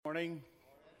Morning.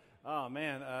 Oh,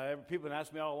 man. People have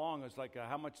asked me all along, it's like,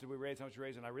 how much did we raise, how much we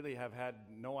raised? And I really have had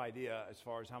no idea as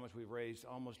far as how much we've raised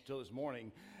almost till this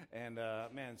morning. And,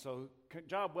 man, so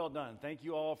job well done. Thank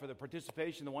you all for the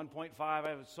participation, the 1.5.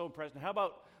 I was so impressed. And how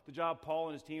about the job Paul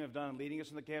and his team have done leading us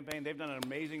in the campaign? They've done an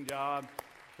amazing job.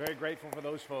 Very grateful for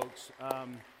those folks.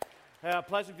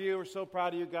 Pleasant View, we're so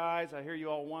proud of you guys. I hear you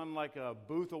all won like a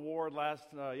Booth Award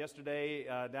yesterday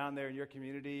down there in your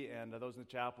community, and those in the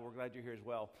chapel, we're glad you're here as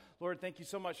well. Lord, thank you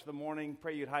so much for the morning.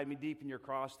 Pray you'd hide me deep in your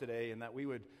cross today, and that we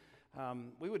would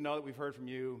know that we've heard from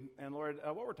you. And Lord,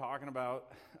 what we're talking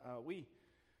about, we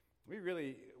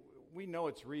know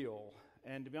it's real,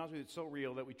 and to be honest with you, it's so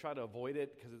real that we try to avoid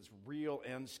it because it's real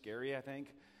and scary, I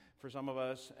think, for some of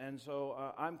us. And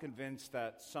so I'm convinced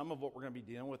that some of what we're going to be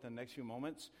dealing with in the next few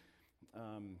moments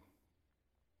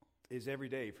is every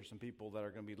day for some people that are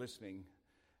going to be listening.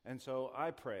 And so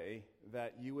I pray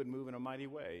that you would move in a mighty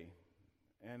way.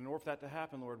 And in order for that to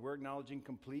happen, Lord, we're acknowledging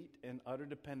complete and utter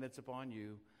dependence upon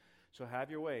you. So have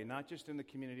your way, not just in the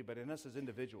community, but in us as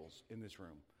individuals in this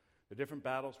room. The different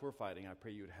battles we're fighting, I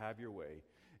pray you would have your way.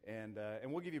 And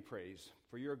we'll give you praise,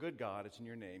 for you're a good God. It's in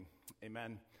your name.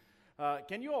 Amen.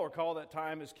 Can you all recall that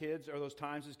time as kids, or those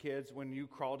times as kids, when you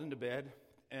crawled into bed?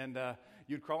 And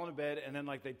you'd crawl into bed, and then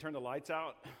like they'd turn the lights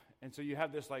out, and so you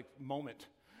have this like moment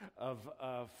of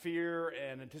fear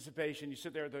and anticipation. You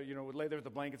sit there, lay there with the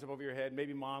blankets up over your head.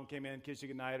 Maybe mom came in, kissed you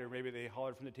goodnight, or maybe they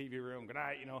hollered from the TV room, good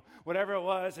night, whatever it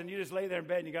was, and you just lay there in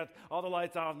bed, and you got all the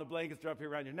lights off, and the blankets are up here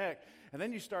around your neck, and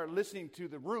then you start listening to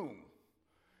the room,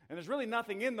 and there's really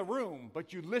nothing in the room,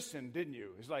 but you listened, didn't you?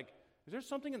 It's like, is there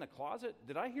something in the closet?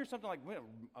 Did I hear something like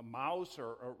a mouse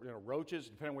or roaches,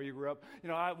 depending on where you grew up?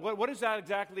 What is that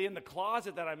exactly in the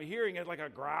closet that I'm hearing? Is it like a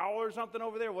growl or something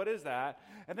over there? What is that?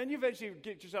 And then you eventually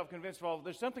get yourself convinced, well,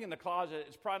 there's something in the closet.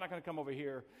 It's probably not going to come over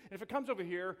here. And if it comes over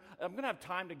here, I'm going to have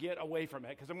time to get away from it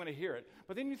because I'm going to hear it.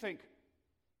 But then you think,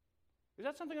 is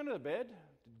that something under the bed?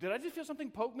 Did I just feel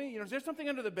something poke me? Is there something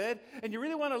under the bed? And you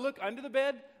really want to look under the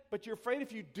bed, but you're afraid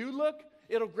if you do look,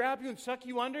 it'll grab you and suck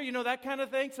you under, that kind of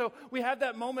thing. So we have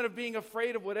that moment of being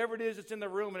afraid of whatever it is that's in the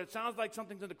room, and it sounds like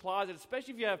something's in the closet,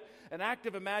 especially if you have an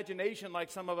active imagination like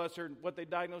some of us, or what they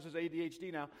diagnose as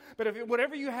ADHD now. But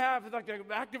whatever you have, like an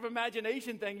active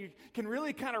imagination thing, you can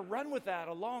really kind of run with that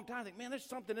a long time. Think, man, there's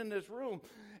something in this room.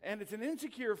 And it's an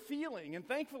insecure feeling. And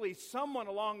thankfully, someone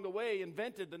along the way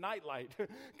invented the nightlight,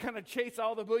 kind of chase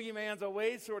all the boogeyman's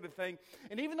away sort of thing.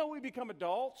 And even though we become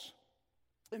adults,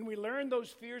 and we learn those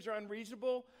fears are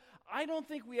unreasonable, I don't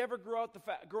think we ever grow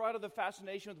out of the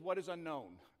fascination with what is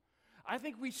unknown. I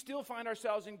think we still find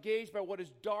ourselves engaged by what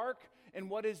is dark and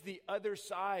what is the other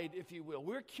side, if you will.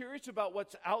 We're curious about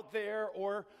what's out there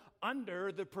or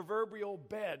under the proverbial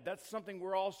bed. That's something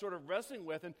we're all sort of wrestling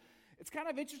with. And it's kind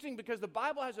of interesting because the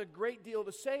Bible has a great deal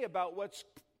to say about what's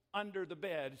under the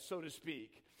bed, so to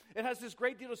speak. It has this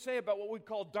great deal to say about what we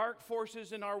call dark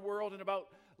forces in our world and about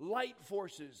light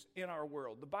forces in our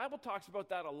world. The Bible talks about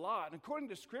that a lot. And according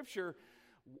to Scripture,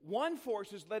 one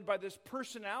force is led by this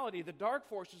personality. The dark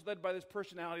force is led by this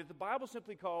personality that the Bible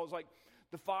simply calls like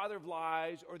the father of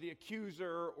lies, or the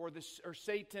accuser, or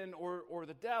Satan, or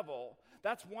the devil.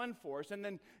 That's one force. And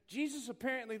then Jesus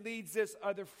apparently leads this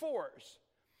other force.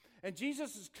 And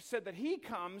Jesus has said that he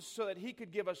comes so that he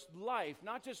could give us life,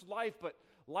 not just life, but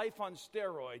life on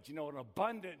steroids, an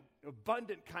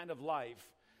abundant kind of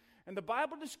life. And the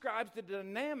Bible describes the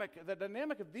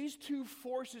dynamic of these two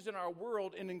forces in our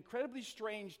world in incredibly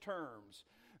strange terms.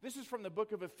 This is from the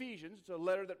book of Ephesians. It's a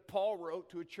letter that Paul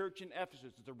wrote to a church in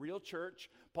Ephesus. It's a real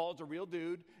church. Paul's a real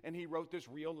dude, and he wrote this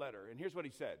real letter. And here's what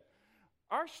he said.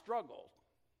 Our struggle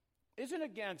isn't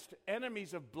against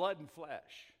enemies of blood and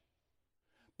flesh,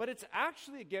 but it's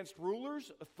actually against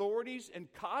rulers, authorities, and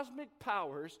cosmic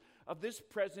powers of this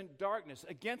present darkness,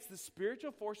 against the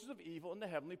spiritual forces of evil in the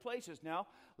heavenly places. Now,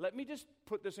 let me just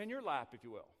put this in your lap, if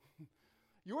you will.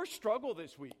 Your struggle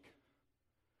this week,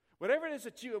 whatever it is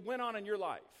that went on in your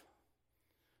life,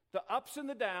 the ups and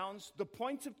the downs, the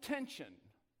points of tension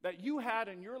that you had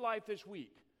in your life this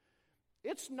week,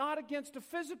 it's not against a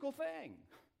physical thing.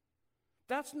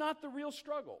 That's not the real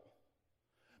struggle.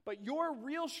 But your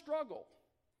real struggle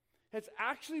has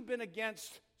actually been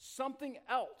against something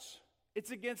else.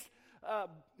 It's against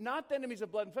not the enemies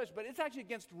of blood and flesh, but it's actually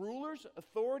against rulers,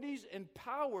 authorities, and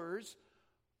powers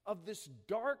of this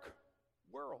dark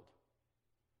world.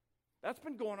 That's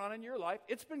been going on in your life.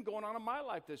 It's been going on in my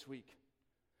life this week.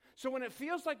 So when it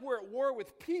feels like we're at war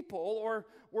with people or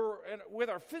we're with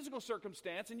our physical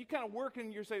circumstance, and you kind of work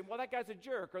and you're saying, well, that guy's a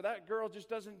jerk, or that girl just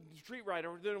doesn't treat right,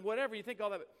 or whatever, you think all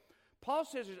that. Paul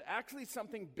says there's actually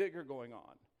something bigger going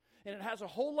on. And it has a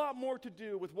whole lot more to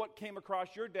do with what came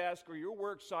across your desk or your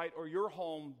work site or your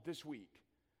home this week.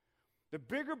 The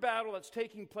bigger battle that's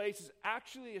taking place is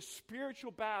actually a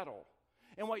spiritual battle.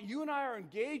 And what you and I are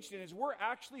engaged in is we're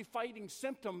actually fighting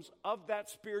symptoms of that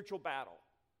spiritual battle.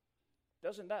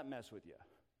 Doesn't that mess with you?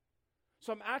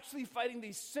 So I'm actually fighting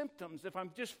these symptoms if I'm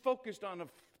just focused on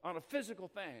a physical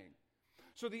thing.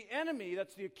 So the enemy,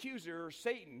 that's the accuser, or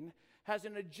Satan, has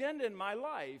an agenda in my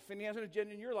life, and he has an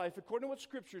agenda in your life, according to what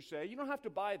Scriptures say. You don't have to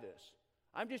buy this.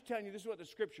 I'm just telling you this is what the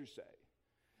Scriptures say.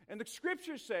 And the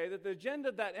Scriptures say that the agenda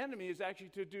of that enemy is actually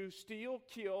to do steal,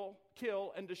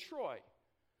 kill, and destroy.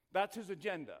 That's his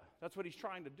agenda. That's what he's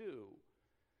trying to do.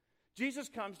 Jesus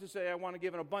comes to say, I want to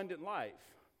give an abundant life.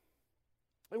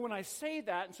 And when I say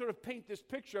that and sort of paint this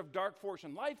picture of dark force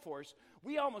and light force,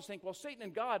 we almost think, well, Satan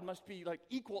and God must be like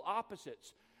equal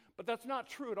opposites. But that's not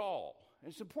true at all.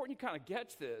 And it's important you kind of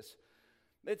get this.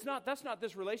 That's not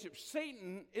this relationship.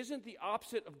 Satan isn't the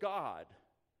opposite of God.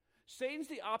 Satan's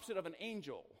the opposite of an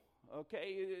angel.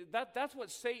 Okay? That's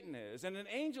what Satan is. And an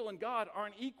angel and God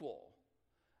aren't equal.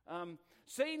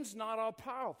 Satan's not all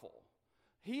powerful.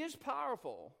 He is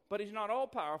powerful, but he's not all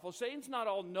powerful. Satan's not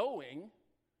all knowing.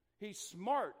 He's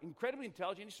smart, incredibly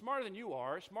intelligent. He's smarter than you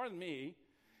are, smarter than me.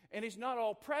 And he's not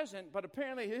all present, but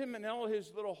apparently him and all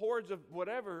his little hordes of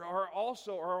whatever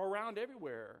are around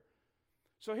everywhere.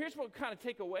 So here's what we kind of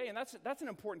take away, and that's an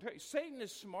important thing. Satan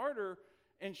is smarter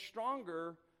and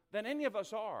stronger than any of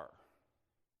us are.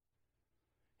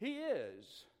 He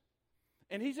is.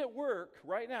 And he's at work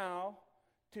right now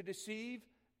to deceive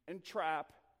and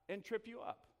trap and trip you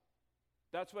up.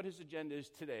 That's what his agenda is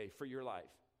today for your life.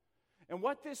 And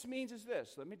what this means is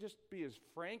this. Let me just be as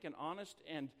frank and honest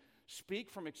and speak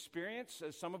from experience,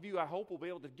 as some of you, I hope, will be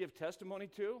able to give testimony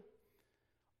to.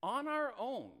 On our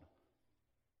own,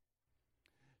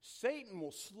 Satan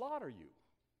will slaughter you.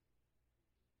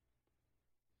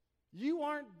 You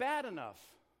aren't bad enough.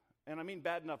 And I mean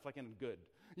bad enough like in good.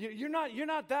 You're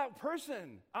not that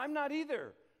person. I'm not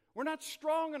either. We're not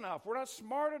strong enough. We're not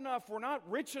smart enough. We're not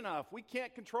rich enough. We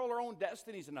can't control our own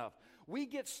destinies enough. We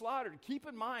get slaughtered. Keep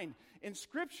in mind, in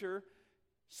Scripture,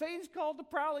 Satan's called the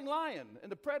prowling lion and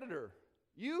the predator.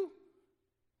 You're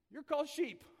called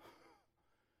sheep.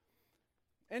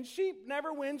 And sheep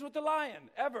never wins with the lion,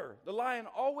 ever. The lion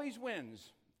always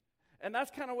wins. And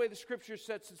that's kind of the way the Scripture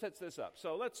sets this up.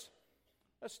 So let's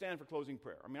stand for closing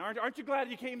prayer. I mean, aren't you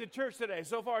glad you came to church today?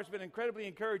 So far, it's been incredibly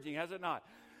encouraging, has it not?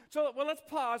 So, well, let's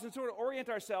pause and sort of orient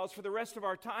ourselves for the rest of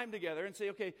our time together and say,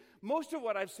 okay, most of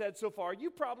what I've said so far,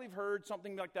 you probably have heard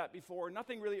something like that before.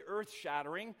 Nothing really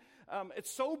earth-shattering.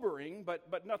 It's sobering,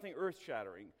 but nothing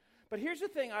earth-shattering. But here's the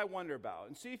thing I wonder about,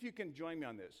 and see if you can join me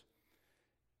on this.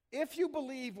 If you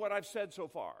believe what I've said so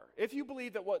far, if you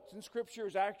believe that what's in Scripture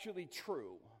is actually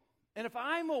true, and if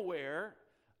I'm aware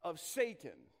of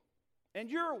Satan, and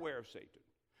you're aware of Satan,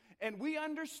 and we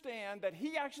understand that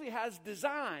he actually has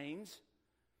designs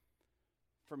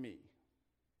for me.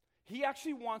 He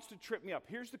actually wants to trip me up.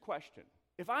 Here's the question.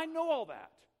 If I know all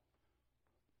that,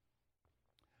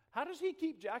 how does he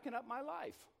keep jacking up my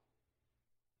life?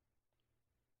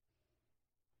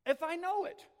 If I know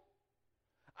it,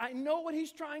 I know what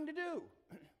he's trying to do.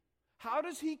 How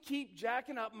does he keep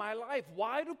jacking up my life?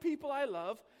 Why do people I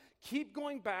love keep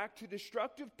going back to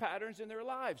destructive patterns in their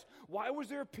lives? Why was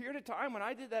there a period of time when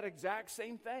I did that exact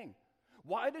same thing?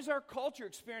 Why does our culture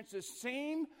experience the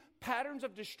same patterns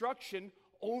of destruction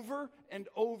over and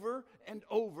over and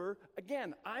over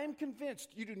again? I am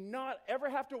convinced you do not ever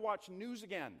have to watch news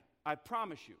again. I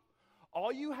promise you.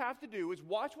 All you have to do is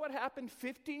watch what happened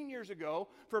 15 years ago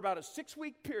for about a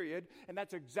 6-week period, and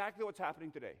that's exactly what's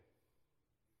happening today.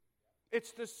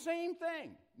 It's the same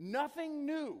thing. Nothing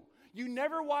new. You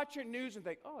never watch your news and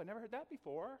think, oh, I never heard that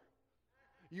before.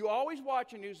 You always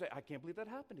watch your news and say, I can't believe that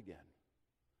happened again.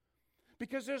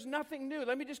 Because there's nothing new.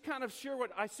 Let me just kind of share what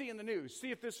I see in the news.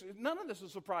 See if none of this will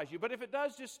surprise you. But if it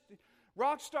does, just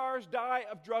rock stars die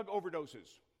of drug overdoses.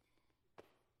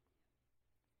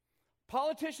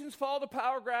 Politicians fall to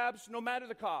power grabs no matter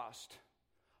the cost.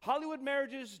 Hollywood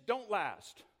marriages don't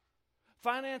last.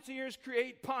 Financiers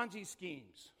create Ponzi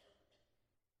schemes.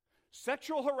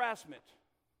 Sexual harassment.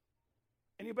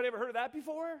 Anybody ever heard of that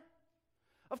before?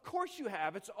 Of course you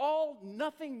have. It's all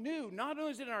nothing new. Not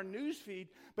only is it in our news feed,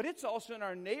 but it's also in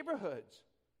our neighborhoods.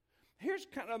 Here's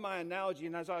kind of my analogy,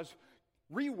 and as I was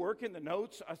reworking the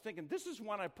notes, I was thinking, this is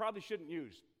one I probably shouldn't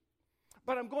use.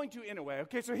 But I'm going to anyway.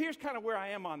 Okay, so here's kind of where I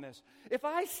am on this. If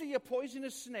I see a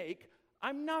poisonous snake,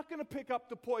 I'm not going to pick up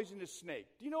the poisonous snake.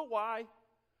 Do you know why?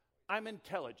 I'm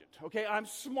intelligent, okay? I'm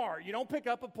smart. You don't pick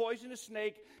up a poisonous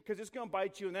snake because it's going to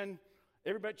bite you, and then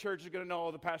Everybody at church is going to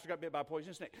know the pastor got bit by a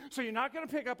poisonous snake. So you're not going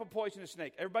to pick up a poisonous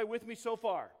snake. Everybody with me so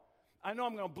far? I know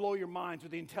I'm going to blow your minds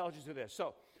with the intelligence of this.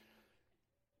 So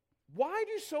why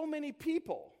do so many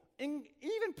people,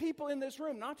 even people in this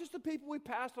room, not just the people we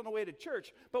passed on the way to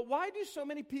church, but why do so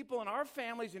many people in our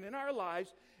families and in our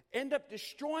lives end up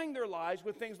destroying their lives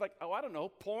with things like, oh, I don't know,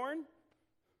 porn?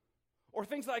 Or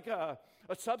things like a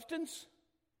substance?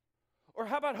 Or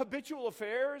how about habitual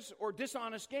affairs or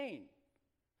dishonest gain?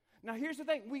 Now, here's the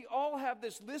thing. We all have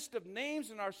this list of names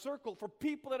in our circle for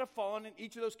people that have fallen in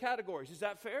each of those categories. Is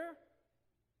that fair?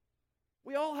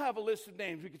 We all have a list of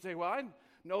names. We could say, well, I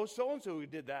know so-and-so who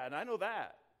did that, and I know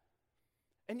that.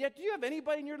 And yet, do you have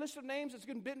anybody in your list of names that's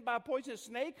been bitten by a poisonous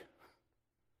snake?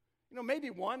 You know,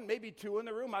 maybe one, maybe two in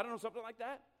the room. I don't know, something like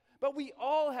that. But we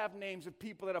all have names of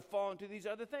people that have fallen to these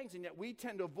other things, and yet we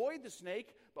tend to avoid the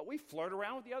snake, but we flirt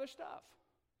around with the other stuff.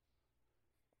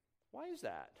 Why is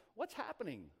that? What's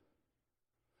happening?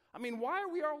 I mean, why are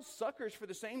we all suckers for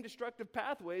the same destructive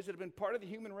pathways that have been part of the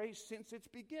human race since its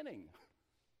beginning?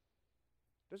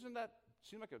 Doesn't that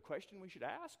seem like a question we should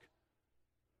ask?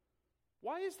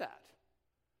 Why is that?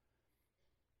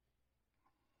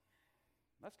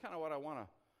 That's kind of what I want to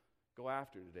go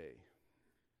after today.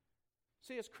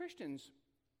 See, as Christians,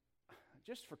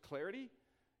 just for clarity,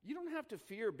 you don't have to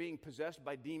fear being possessed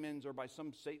by demons or by some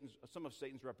of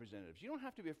Satan's representatives. You don't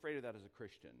have to be afraid of that as a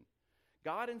Christian.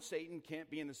 God and Satan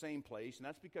can't be in the same place, and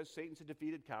that's because Satan's a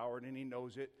defeated coward, and he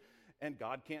knows it, and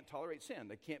God can't tolerate sin.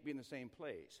 They can't be in the same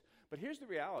place. But here's the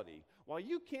reality. While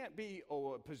you can't be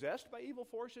possessed by evil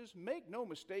forces, make no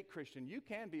mistake, Christian, you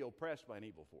can be oppressed by an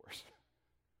evil force.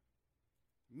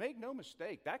 Make no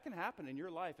mistake, that can happen in your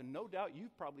life, and no doubt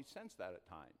you've probably sensed that at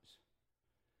times.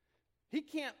 He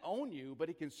can't own you, but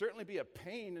he can certainly be a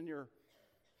pain in your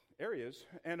areas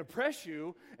and oppress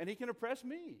you, and he can oppress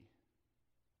me.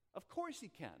 Of course he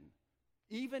can.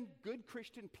 Even good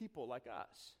Christian people like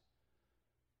us.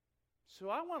 So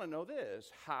I want to know this.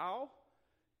 How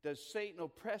does Satan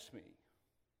oppress me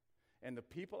and the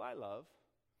people I love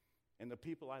and the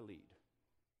people I lead?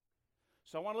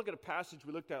 So I want to look at a passage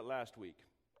we looked at last week.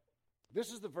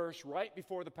 This is the verse right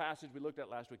before the passage we looked at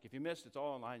last week. If you missed, it's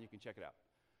all online. You can check it out.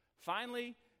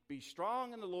 Finally, be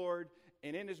strong in the Lord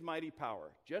and in his mighty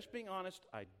power. Just being honest,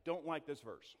 I don't like this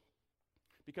verse.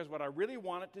 Because what I really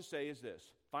want it to say is this.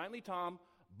 Finally, Tom,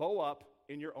 bow up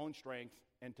in your own strength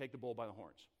and take the bull by the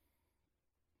horns.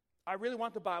 I really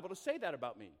want the Bible to say that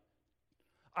about me.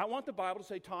 I want the Bible to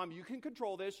say, Tom, you can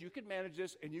control this, you can manage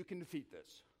this, and you can defeat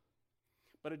this.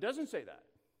 But it doesn't say that.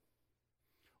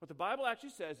 What the Bible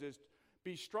actually says is,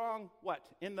 be strong, what?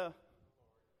 In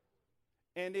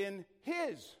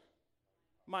his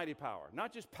mighty power.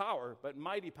 Not just power, but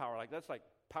mighty power. That's like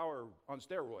power on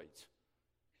steroids.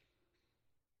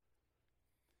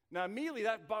 Now, immediately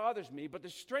that bothers me, but the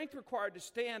strength required to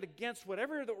stand against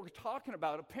whatever that we're talking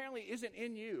about apparently isn't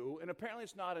in you, and apparently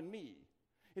it's not in me.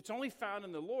 It's only found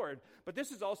in the Lord, but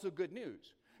this is also good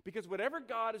news, because whatever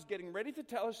God is getting ready to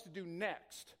tell us to do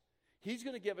next, he's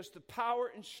going to give us the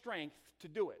power and strength to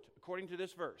do it, according to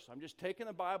this verse. I'm just taking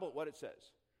the Bible at what it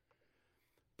says.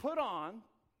 Put on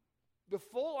the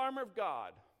full armor of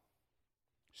God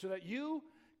so that you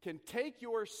can take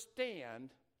your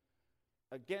stand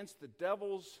against the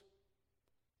devil's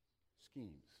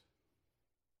schemes.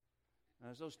 Now,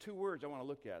 there's those two words I want to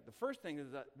look at. The first thing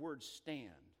is that word stand.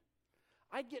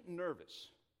 I get nervous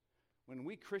when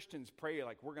we Christians pray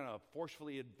like we're going to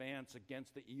forcefully advance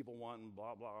against the evil one,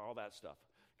 blah, blah, all that stuff.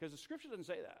 Because the Scripture doesn't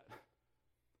say that.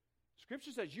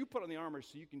 Scripture says you put on the armor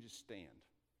so you can just stand.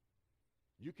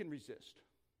 You can resist.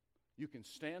 You can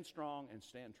stand strong and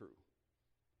stand true.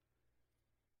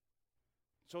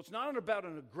 So it's not about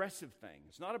an aggressive thing.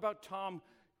 It's not about Tom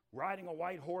riding a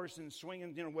white horse and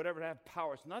swinging, whatever to have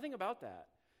power. It's nothing about that.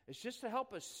 It's just to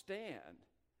help us stand.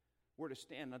 Where to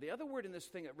stand. Now, the other word in this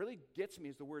thing that really gets me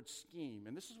is the word scheme.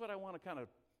 And this is what I want to kind of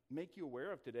make you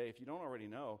aware of today if you don't already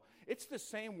know. It's the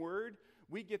same word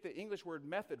we get the English word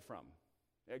method from.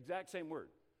 The exact same word.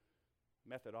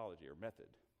 Methodology or method.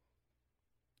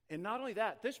 And not only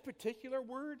that, this particular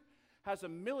word has a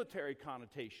military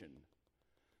connotation.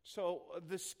 So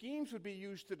the schemes would be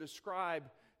used to describe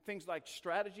things like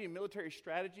strategy and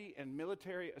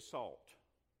military assault.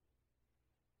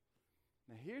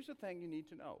 Now here's the thing you need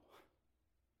to know.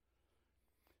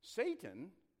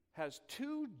 Satan has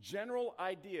two general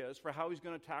ideas for how he's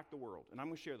going to attack the world, and I'm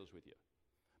going to share those with you.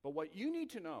 But what you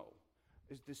need to know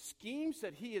is the schemes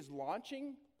that he is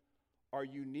launching are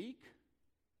unique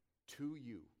to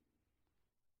you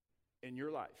in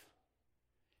your life.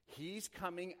 He's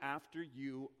coming after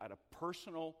you at a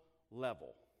personal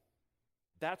level.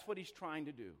 That's what he's trying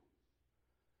to do.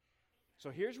 So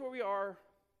here's where we are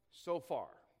so far.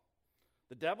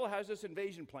 The devil has this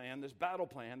invasion plan, this battle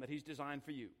plan that he's designed for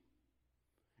you.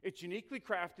 It's uniquely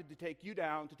crafted to take you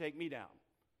down, to take me down.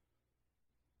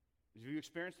 Have you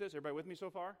experienced this? Everybody with me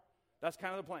so far? That's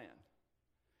kind of the plan.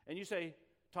 And you say,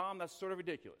 Tom, that's sort of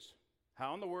ridiculous.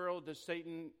 How in the world does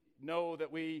Satan know that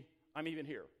I'm even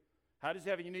here? How does he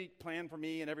have a unique plan for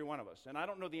me and every one of us? And I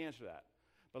don't know the answer to that.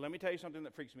 But let me tell you something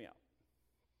that freaks me out.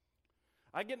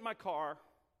 I get in my car,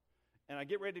 and I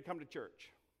get ready to come to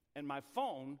church, and my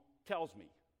phone tells me.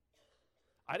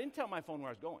 I didn't tell my phone where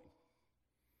I was going.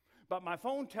 But my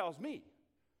phone tells me,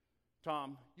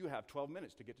 Tom, you have 12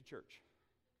 minutes to get to church.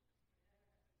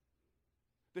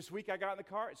 This week I got in the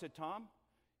car, it said, Tom,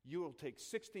 you will take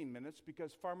 16 minutes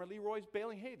because Farmer Leroy's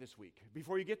baling hay this week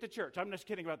before you get to church. I'm just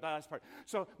kidding about that last part.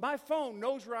 So my phone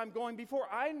knows where I'm going before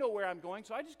I know where I'm going,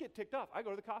 so I just get ticked off. I go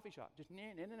to the coffee shop,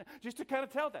 just to kind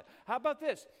of tell that. How about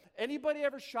this? Anybody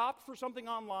ever shopped for something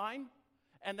online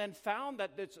and then found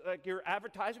that it's like your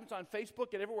advertisements on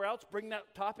Facebook and everywhere else bring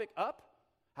that topic up?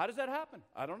 How does that happen?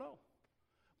 I don't know.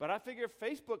 But I figure if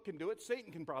Facebook can do it,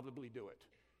 Satan can probably do it.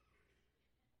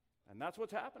 And that's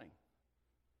what's happening.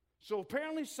 So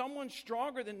apparently someone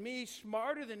stronger than me,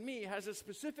 smarter than me, has a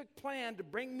specific plan to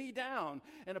bring me down.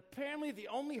 And apparently the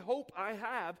only hope I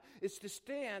have is to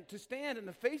stand in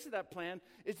the face of that plan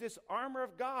is this armor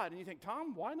of God. And you think,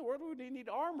 Tom, why in the world would they need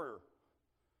armor?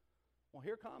 Well,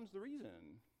 here comes the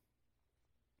reason.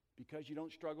 Because you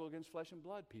don't struggle against flesh and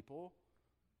blood, people.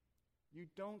 You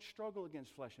don't struggle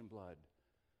against flesh and blood.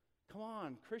 Come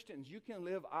on, Christians, you can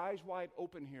live eyes wide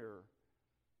open here.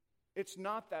 It's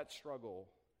not that struggle.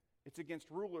 It's against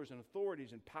rulers and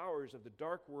authorities and powers of the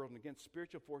dark world and against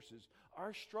spiritual forces.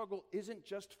 Our struggle isn't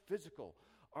just physical.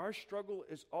 Our struggle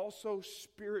is also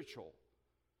spiritual.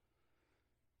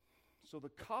 So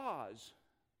the cause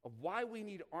of why we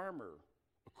need armor,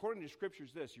 according to Scripture,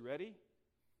 is this. You ready?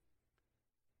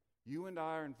 You and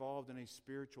I are involved in a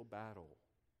spiritual battle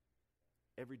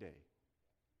every day.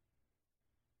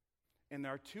 And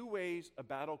there are two ways a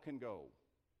battle can go.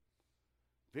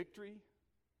 Victory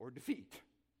or defeat.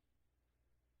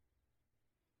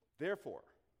 Therefore,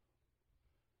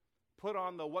 put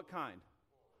on the what kind?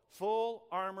 Full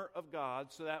armor of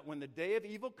God, so that when the day of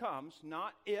evil comes,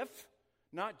 not if,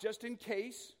 not just in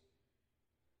case,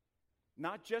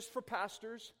 not just for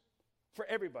pastors, for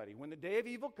everybody. When the day of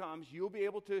evil comes, you'll be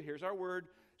able to, here's our word,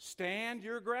 stand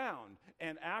your ground.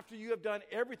 And after you have done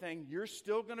everything, you're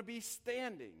still going to be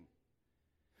standing.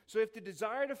 So if the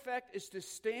desired effect is to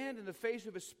stand in the face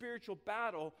of a spiritual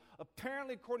battle,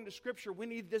 apparently according to Scripture, we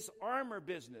need this armor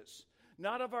business,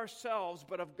 not of ourselves,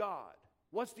 but of God.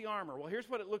 What's the armor? Well, here's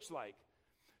what it looks like.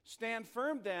 Stand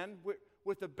firm then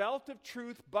with the belt of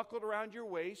truth buckled around your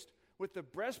waist, with the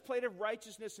breastplate of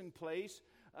righteousness in place,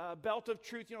 belt of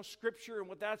truth, Scripture and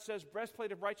what that says,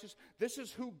 breastplate of righteousness. This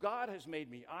is who God has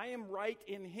made me. I am right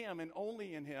in Him and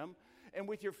only in Him. And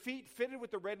with your feet fitted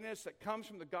with the readiness that comes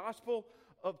from the gospel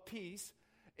of peace.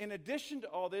 In addition to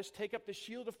all this, take up the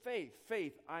shield of faith.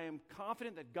 Faith, I am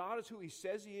confident that God is who He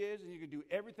says He is, and you can do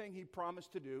everything He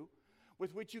promised to do,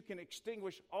 with which you can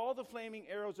extinguish all the flaming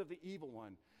arrows of the evil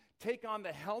one. Take on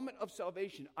the helmet of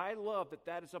salvation. I love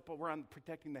that is up around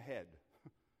protecting the head.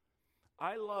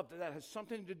 I love that has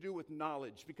something to do with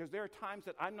knowledge, because there are times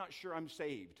that I'm not sure I'm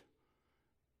saved.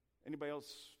 Anybody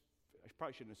else? I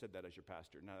probably shouldn't have said that as your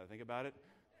pastor, now that I think about it.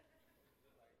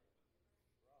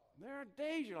 There are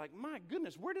days you're like, my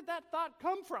goodness, where did that thought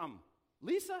come from?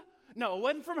 Lisa? No, it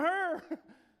wasn't from her.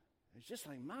 It's just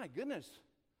like, my goodness.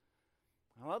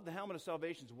 I love the helmet of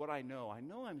salvation. Is what I know. I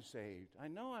know I'm saved. I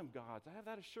know I'm God's. I have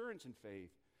that assurance in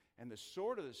faith. And the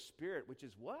sword of the Spirit, which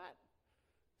is what?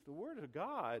 The Word of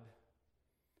God.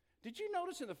 Did you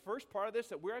notice in the first part of this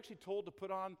that we're actually told to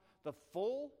put on the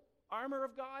full armor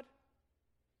of God?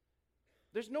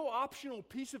 There's no optional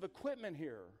piece of equipment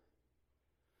here.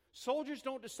 Soldiers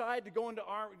don't decide to go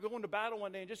into battle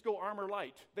one day and just go armor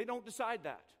light. They don't decide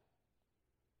that.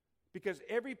 Because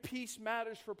every piece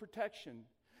matters for protection.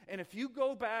 And if you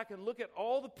go back and look at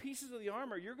all the pieces of the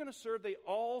armor, you're going to serve, they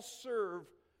all serve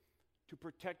to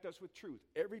protect us with truth.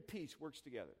 Every piece works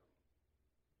together.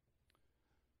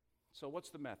 So what's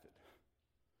the method?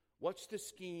 What's the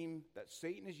scheme that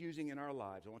Satan is using in our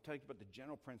lives? I want to tell you about the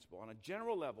general principle. On a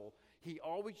general level, he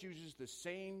always uses the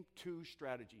same two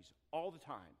strategies all the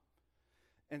time.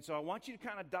 And so I want you to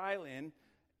kind of dial in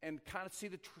and kind of see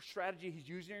the strategy he's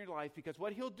using in your life, because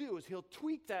what he'll do is he'll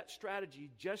tweak that strategy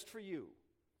just for you,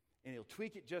 and he'll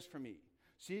tweak it just for me.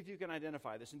 See if you can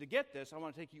identify this. And to get this, I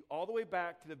want to take you all the way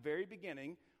back to the very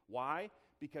beginning. Why?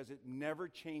 Because it never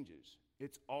changes.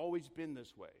 It's always been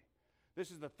this way.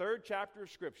 This is the third chapter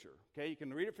of Scripture. Okay, you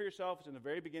can read it for yourself. It's in the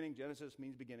very beginning. Genesis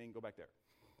means beginning. Go back there.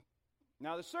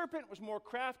 Now the serpent was more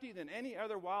crafty than any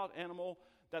other wild animal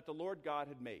that the Lord God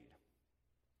had made.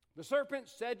 The serpent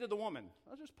said to the woman,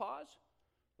 I'll just pause.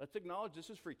 Let's acknowledge this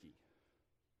is freaky.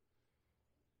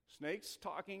 Snakes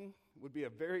talking would be a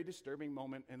very disturbing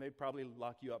moment, and they'd probably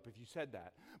lock you up if you said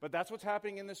that. But that's what's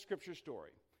happening in this Scripture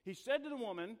story. He said to the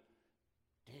woman,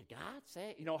 did God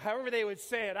say? However they would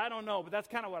say it, I don't know, but that's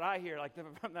kind of what I hear, like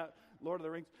from that Lord of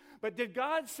the Rings. But did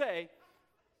God say,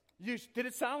 did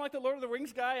it sound like the Lord of the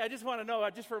Rings guy? I just want to know,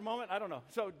 just for a moment, I don't know.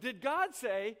 So did God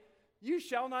say, you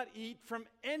shall not eat from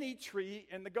any tree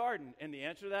in the garden? And the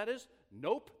answer to that is,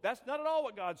 nope, that's not at all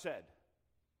what God said.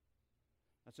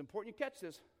 That's important you catch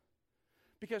this.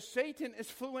 Because Satan is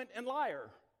fluent in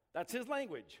liar. That's his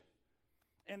language.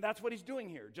 And that's what he's doing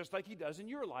here, just like he does in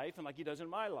your life and like he does in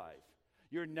my life.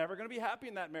 You're never going to be happy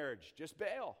in that marriage. Just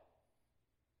bail.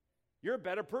 You're a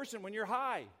better person when you're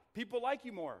high. People like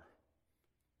you more.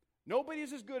 Nobody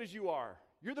is as good as you are.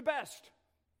 You're the best.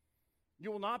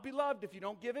 You will not be loved if you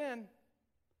don't give in.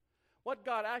 What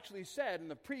God actually said in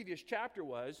the previous chapter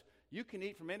was, you can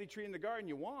eat from any tree in the garden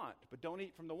you want, but don't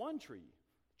eat from the one tree,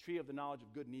 tree of the knowledge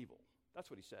of good and evil. That's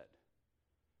what he said.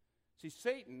 See,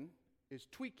 Satan is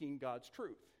tweaking God's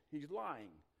truth. He's lying.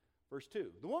 Verse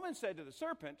 2, the woman said to the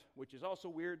serpent, which is also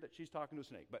weird that she's talking to a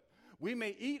snake, but we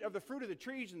may eat of the fruit of the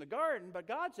trees in the garden, but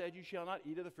God said you shall not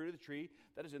eat of the fruit of the tree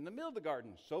that is in the middle of the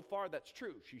garden. So far, that's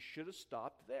true. She should have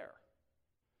stopped there.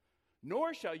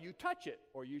 Nor shall you touch it,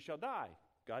 or you shall die.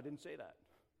 God didn't say that.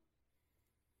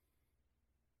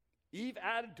 Eve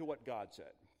added to what God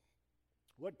said.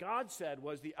 What God said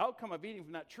was the outcome of eating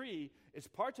from that tree is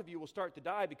parts of you will start to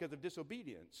die because of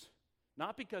disobedience,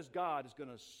 not because God is going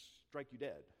to strike you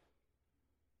dead.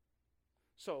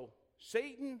 So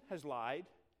Satan has lied,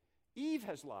 Eve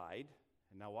has lied,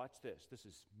 and now watch this. This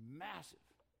is massive.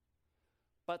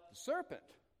 But the serpent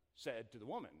said to the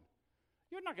woman,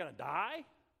 you're not going to die.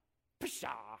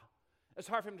 Pshaw. It's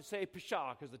hard for him to say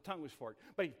pshaw because the tongue was forked.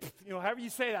 But, however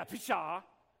you say that, pshaw.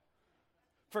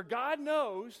 For God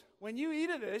knows when you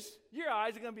eat of this, your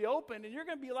eyes are going to be opened and you're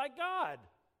going to be like God,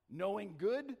 knowing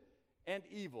good and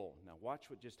evil. Now watch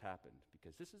what just happened,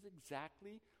 because this is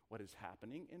exactly what is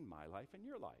happening in my life and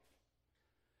your life.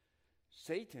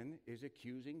 Satan is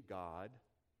accusing God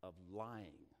of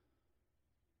lying.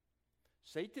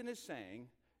 Satan is saying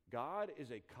God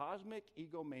is a cosmic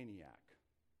egomaniac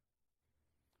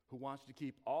who wants to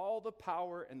keep all the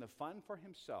power and the fun for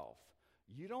himself.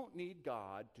 You don't need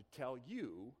God to tell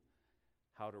you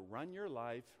how to run your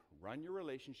life, run your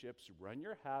relationships, run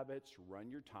your habits, run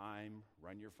your time,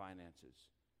 run your finances.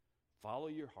 Follow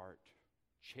your heart.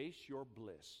 Chase your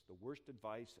bliss, the worst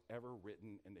advice ever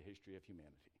written in the history of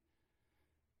humanity.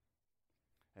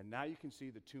 And now you can see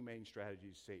the two main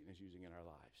strategies Satan is using in our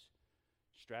lives.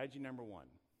 Strategy number one,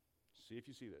 see if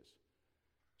you see this.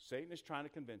 Satan is trying to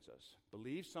convince us,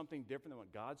 believe something different than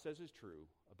what God says is true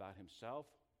about himself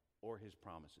or his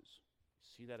promises.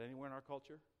 See that anywhere in our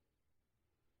culture?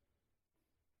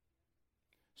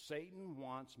 Satan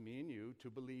wants me and you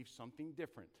to believe something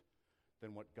different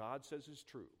than what God says is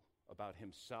true about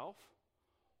himself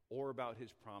or about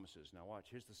his promises. Now watch,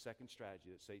 here's the second strategy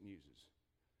that Satan uses.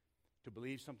 To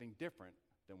believe something different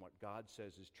than what God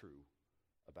says is true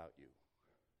about you.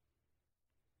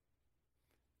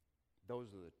 Those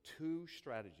are the two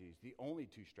strategies, the only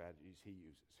two strategies he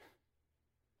uses.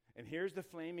 And here's the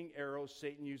flaming arrow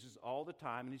Satan uses all the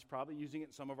time, and he's probably using it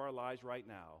in some of our lives right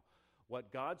now.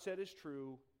 What God said is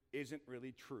true isn't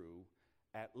really true,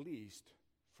 at least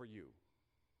for you.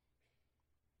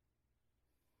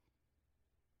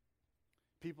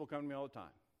 People come to me all the time,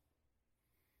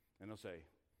 and they'll say,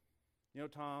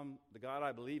 Tom, the God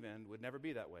I believe in would never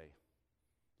be that way.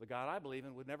 The God I believe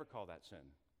in would never call that sin.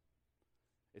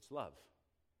 It's love,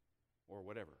 or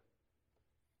whatever.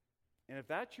 And if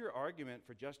that's your argument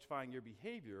for justifying your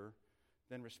behavior,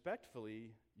 then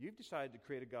respectfully, you've decided to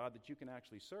create a God that you can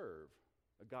actually serve,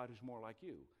 a God who's more like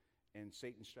you, and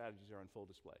Satan's strategies are on full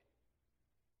display.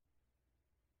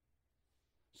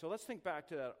 So let's think back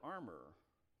to that armor.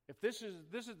 If this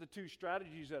is the two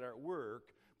strategies that are at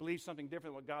work, believe something different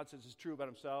than what God says is true about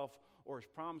himself or his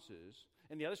promises,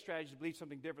 and the other strategy is believe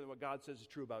something different than what God says is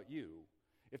true about you.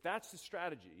 If that's the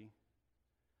strategy,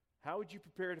 how would you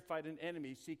prepare to fight an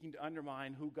enemy seeking to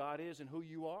undermine who God is and who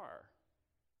you are?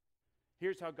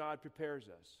 Here's how God prepares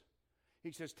us.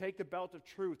 He says, take the belt of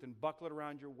truth and buckle it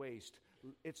around your waist.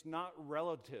 It's not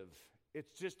relative.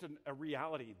 It's just a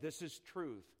reality. This is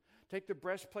truth. Take the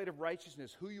breastplate of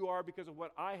righteousness, who you are because of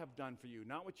what I have done for you,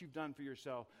 not what you've done for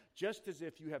yourself, just as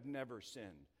if you have never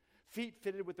sinned. Feet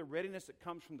fitted with the readiness that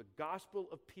comes from the gospel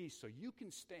of peace so you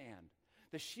can stand.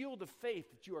 The shield of faith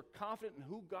that you are confident in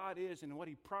who God is and what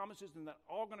He promises and that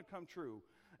all going to come true.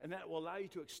 And that will allow you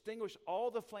to extinguish all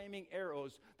the flaming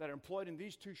arrows that are employed in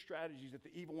these two strategies that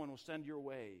the evil one will send your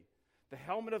way. The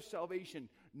helmet of salvation.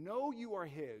 Know you are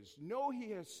His. Know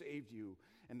He has saved you.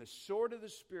 And the sword of the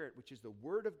Spirit, which is the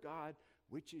Word of God,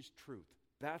 which is truth.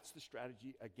 That's the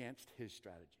strategy against his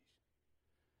strategies.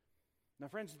 Now,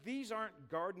 friends, these aren't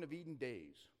Garden of Eden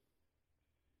days.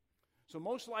 So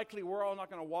most likely we're all not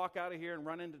going to walk out of here and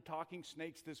run into talking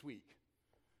snakes this week.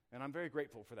 And I'm very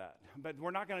grateful for that. But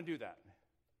we're not going to do that.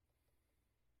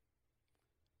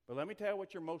 But let me tell you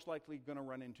what you're most likely going to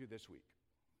run into this week.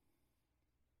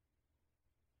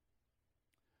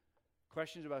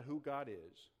 Questions about who God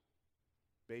is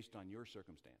based on your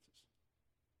circumstances.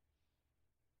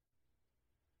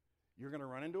 You're going to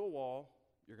run into a wall.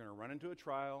 You're going to run into a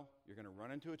trial. You're going to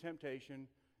run into a temptation.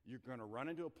 You're going to run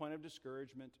into a point of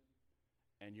discouragement.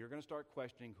 And you're going to start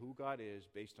questioning who God is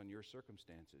based on your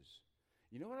circumstances.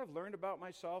 You know what I've learned about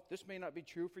myself? This may not be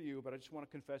true for you, but I just want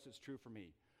to confess it's true for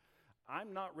me.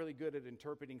 I'm not really good at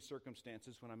interpreting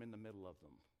circumstances when I'm in the middle of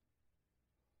them.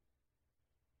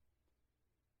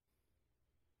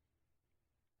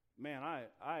 Man,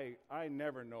 I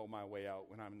never know my way out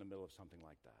when I'm in the middle of something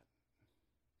like that.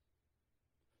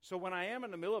 So when I am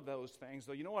in the middle of those things,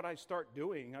 though, you know what I start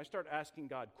doing? I start asking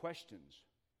God questions.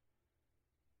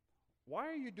 Why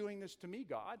are you doing this to me,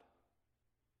 God?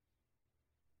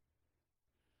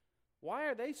 Why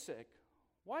are they sick?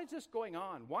 Why is this going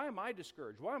on? Why am I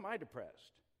discouraged? Why am I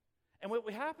depressed? And what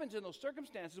happens in those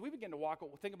circumstances, we begin to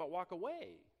think about walk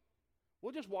away.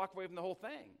 We'll just walk away from the whole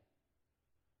thing.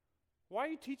 Why are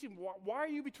you teaching? Why are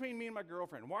you between me and my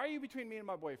girlfriend? Why are you between me and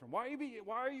my boyfriend? Why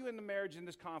are you in the marriage in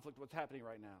this conflict, what's happening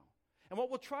right now? And what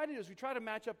we'll try to do is we try to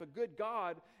match up a good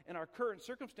God in our current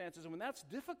circumstances. And when that's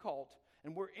difficult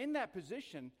and we're in that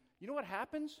position, you know what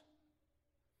happens?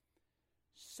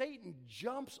 Satan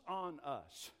jumps on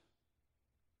us.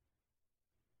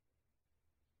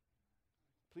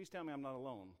 Please tell me I'm not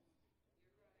alone.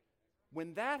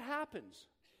 When that happens,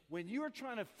 when you are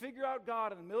trying to figure out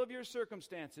God in the middle of your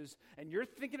circumstances and you're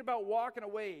thinking about walking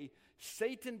away,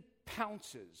 Satan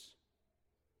pounces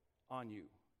on you.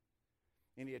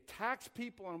 And he attacks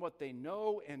people on what they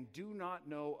know and do not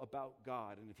know about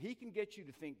God. And if he can get you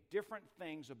to think different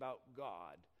things about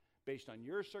God based on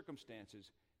your circumstances,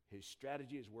 his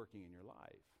strategy is working in your life.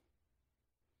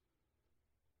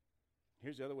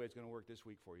 Here's the other way it's going to work this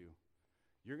week for you.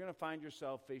 You're going to find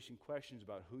yourself facing questions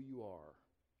about who you are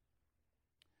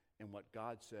and what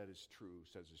God says is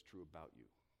true about you.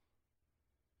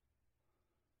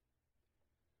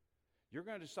 You're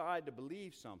going to decide to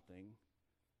believe something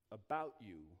about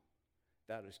you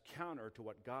that is counter to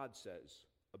what God says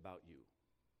about you.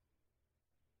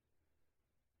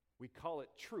 We call it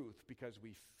truth because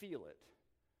we feel it.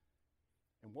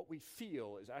 And what we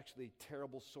feel is actually a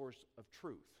terrible source of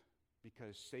truth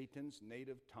because Satan's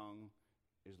native tongue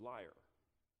is liar.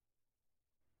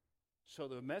 So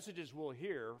the messages we'll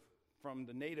hear from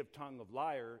the native tongue of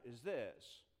liar is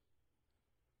this: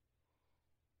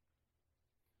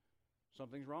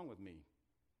 something's wrong with me.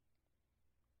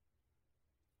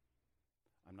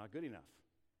 I'm not good enough.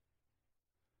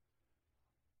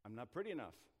 I'm not pretty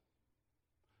enough.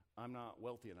 I'm not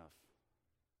wealthy enough.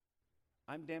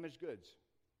 I'm damaged goods.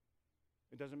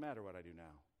 It doesn't matter what I do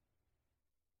now.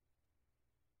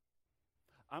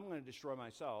 I'm going to destroy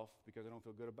myself because I don't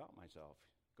feel good about myself.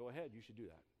 Go ahead, you should do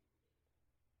that.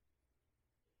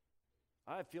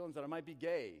 I have feelings that I might be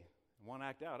gay and want to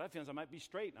act out. I have feelings I might be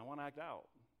straight and I want to act out.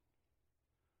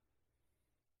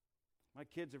 My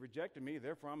kids have rejected me,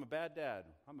 therefore I'm a bad dad.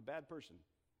 I'm a bad person.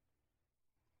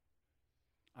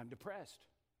 I'm depressed.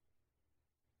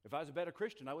 If I was a better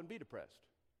Christian, I wouldn't be depressed.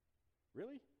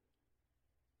 Really?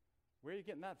 Where are you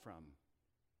getting that from?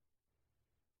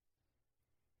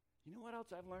 You know what else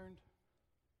I've learned?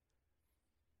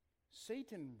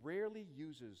 Satan rarely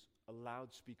uses a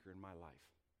loudspeaker in my life.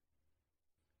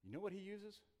 You know what he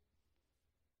uses?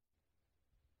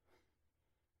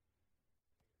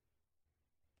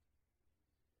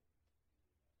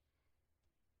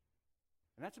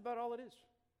 And that's about all it is.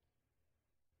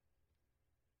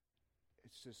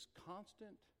 It's this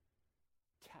constant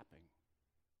tapping.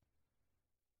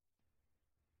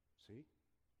 See?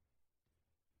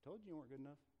 Told you weren't good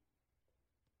enough.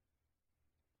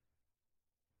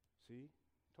 See?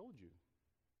 Told you.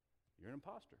 You're an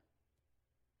imposter.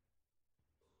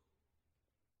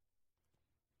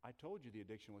 I told you the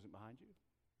addiction wasn't behind you.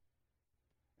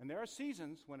 And there are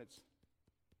seasons when it's,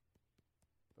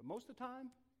 but most of the time,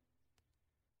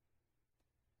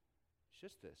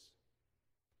 just this.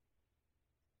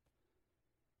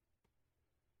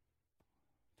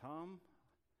 Tom,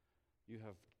 you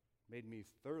have made me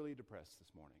thoroughly depressed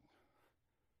this morning.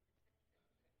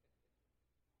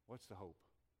 What's the hope?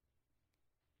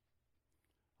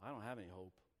 I don't have any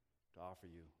hope to offer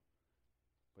you,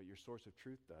 but your source of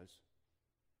truth does.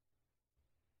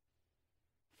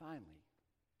 Finally,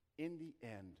 in the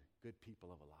end, good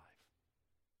people of alive.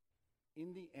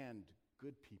 In the end,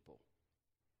 good people.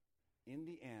 In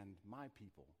the end, my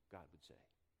people, God would say.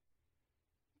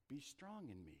 Be strong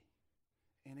in me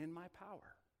and in my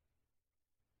power.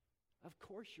 Of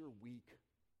course you're weak.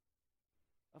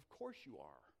 Of course you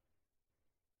are.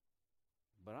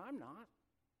 But I'm not.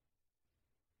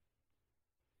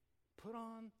 Put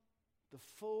on the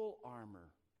full armor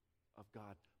of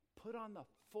God. Put on the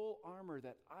full armor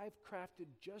that I've crafted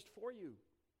just for you.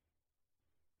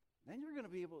 Then you're going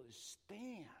to be able to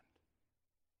stand.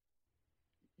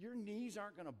 Your knees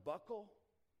aren't going to buckle.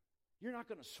 You're not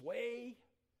going to sway.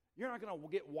 You're not going to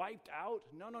get wiped out.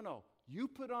 No. You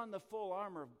put on the full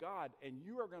armor of God, and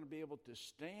you are going to be able to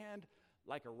stand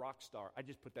like a rock star. I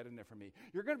just put that in there for me.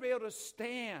 You're going to be able to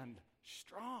stand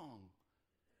strong,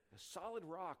 a solid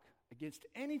rock against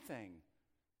anything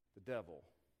the devil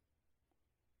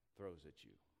throws at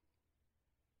you.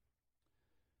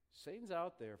 Satan's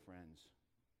out there, friends.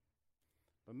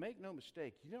 But make no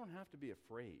mistake, you don't have to be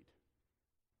afraid.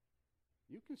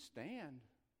 You can stand.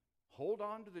 Hold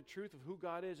on to the truth of who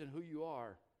God is and who you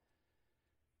are.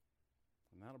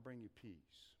 And that'll bring you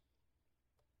peace.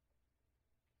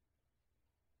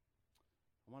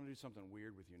 I want to do something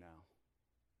weird with you now.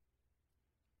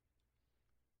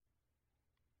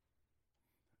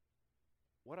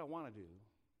 What I want to do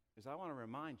is I want to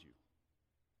remind you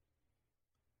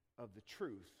of the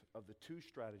truth of the two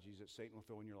strategies that Satan will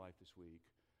throw in your life this week,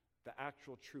 the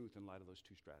actual truth in light of those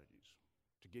two strategies,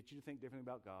 to get you to think differently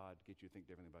about God, to get you to think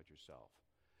differently about yourself.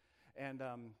 And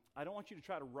I don't want you to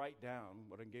try to write down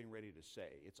what I'm getting ready to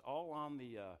say. It's all on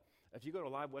the, if you go to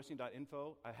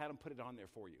livewesting.info, I had them put it on there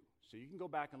for you. So you can go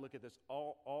back and look at this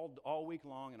all week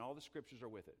long, and all the scriptures are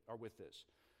with this.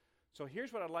 So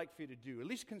here's what I'd like for you to do. At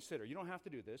least consider. You don't have to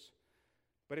do this.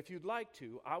 But if you'd like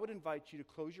to, I would invite you to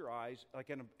close your eyes like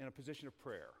in a position of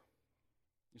prayer.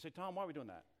 You say, Tom, why are we doing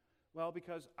that? Well,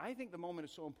 because I think the moment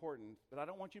is so important that I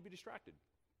don't want you to be distracted.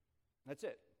 That's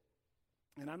it.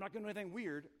 And I'm not going to do anything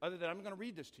weird other than I'm going to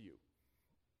read this to you.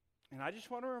 And I just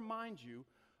want to remind you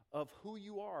of who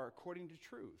you are according to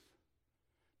truth.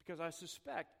 Because I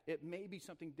suspect it may be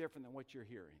something different than what you're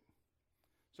hearing.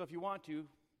 So if you want to,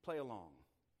 play along.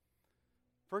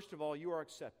 First of all, you are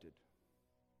accepted.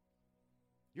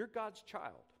 You're God's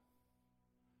child.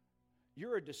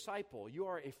 You're a disciple. You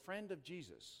are a friend of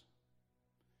Jesus.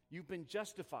 You've been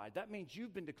justified. That means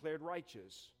you've been declared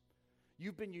righteous.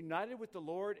 You've been united with the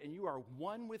Lord, and you are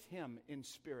one with Him in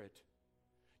spirit.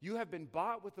 You have been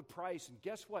bought with a price, and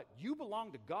guess what? You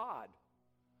belong to God.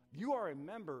 You are a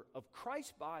member of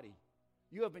Christ's body.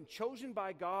 You have been chosen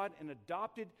by God and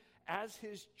adopted as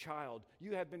His child.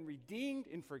 You have been redeemed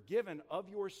and forgiven of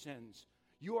your sins.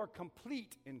 You are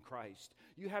complete in Christ.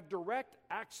 You have direct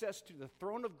access to the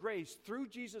throne of grace through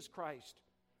Jesus Christ.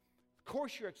 Of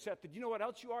course you're accepted. You know what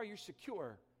else you are? You're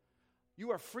secure.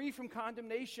 You are free from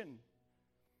condemnation.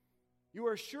 You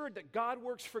are assured that God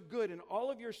works for good in all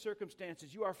of your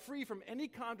circumstances. You are free from any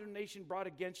condemnation brought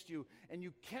against you, and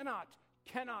you cannot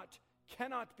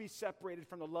be separated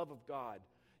from the love of God.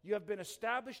 You have been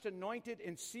established, anointed,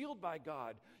 and sealed by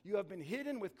God. You have been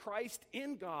hidden with Christ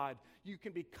in God. You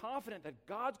can be confident that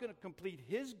God's going to complete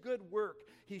His good work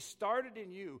He started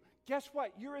in you. Guess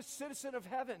what? You're a citizen of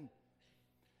heaven.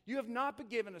 You have not been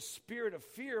given a spirit of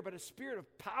fear, but a spirit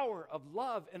of power, of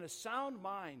love, and a sound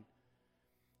mind.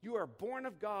 You are born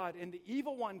of God, and the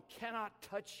evil one cannot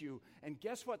touch you. And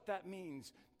guess what that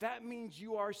means? That means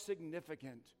you are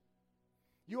significant.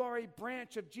 You are a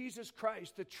branch of Jesus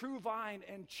Christ, the true vine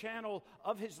and channel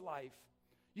of His life.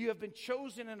 You have been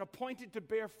chosen and appointed to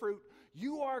bear fruit.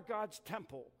 You are God's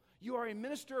temple. You are a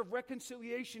minister of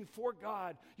reconciliation for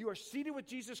God. You are seated with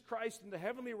Jesus Christ in the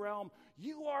heavenly realm.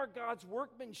 You are God's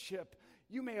workmanship.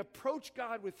 You may approach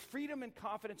God with freedom and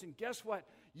confidence. And guess what?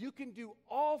 You can do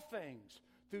all things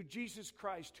through Jesus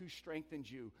Christ who strengthens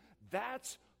you.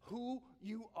 That's who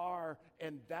you are,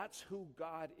 and that's who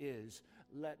God is.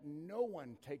 Let no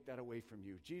one take that away from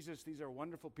you. Jesus, these are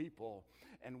wonderful people,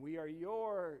 and we are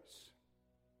yours.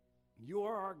 You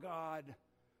are our God.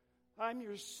 I'm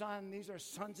your son. These are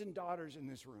sons and daughters in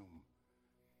this room.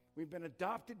 We've been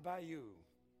adopted by you.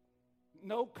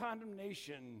 No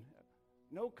condemnation.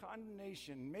 No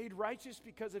condemnation. Made righteous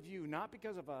because of you, not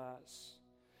because of us.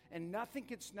 And nothing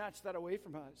can snatch that away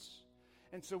from us.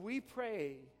 And so we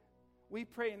pray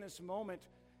in this moment,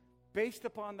 based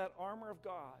upon that armor of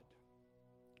God,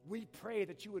 we pray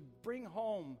that you would bring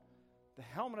home the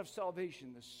helmet of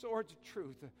salvation, the swords of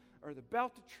truth, or the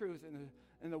belt of truth,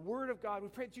 and the word of God. We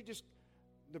pray that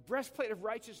the breastplate of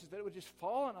righteousness, that it would just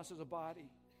fall on us as a body.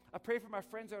 I pray for my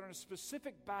friends that are in a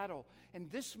specific battle, and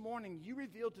this morning you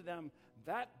revealed to them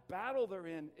that battle they're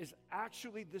in is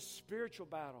actually this spiritual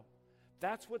battle.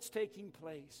 That's what's taking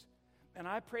place. And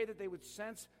I pray that they would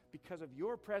sense, because of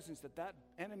your presence, that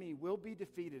enemy will be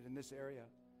defeated in this area.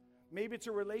 Maybe it's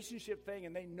a relationship thing,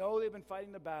 and they know they've been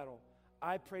fighting the battle.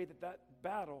 I pray that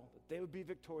battle, that they would be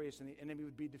victorious and the enemy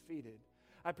would be defeated.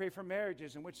 I pray for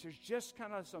marriages in which there's just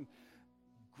kind of some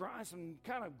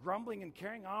kind of grumbling and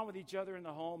carrying on with each other in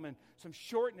the home, and some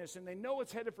shortness, and they know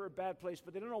it's headed for a bad place,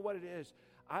 but they don't know what it is.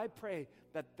 I pray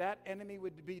that enemy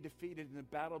would be defeated and the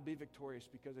battle be victorious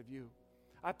because of you.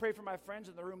 I pray for my friends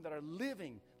in the room that are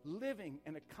living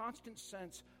in a constant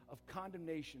sense of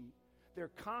condemnation.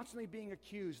 They're constantly being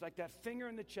accused, like that finger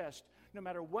in the chest, no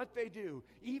matter what they do.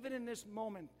 Even in this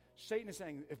moment, Satan is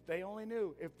saying, if they only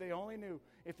knew, if they only knew,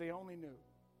 if they only knew.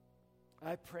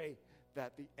 I pray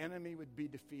that the enemy would be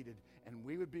defeated and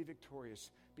we would be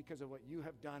victorious because of what you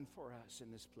have done for us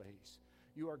in this place.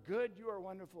 You are good, you are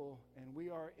wonderful, and we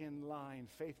are in line,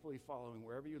 faithfully following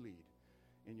wherever you lead.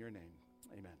 In your name,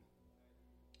 amen.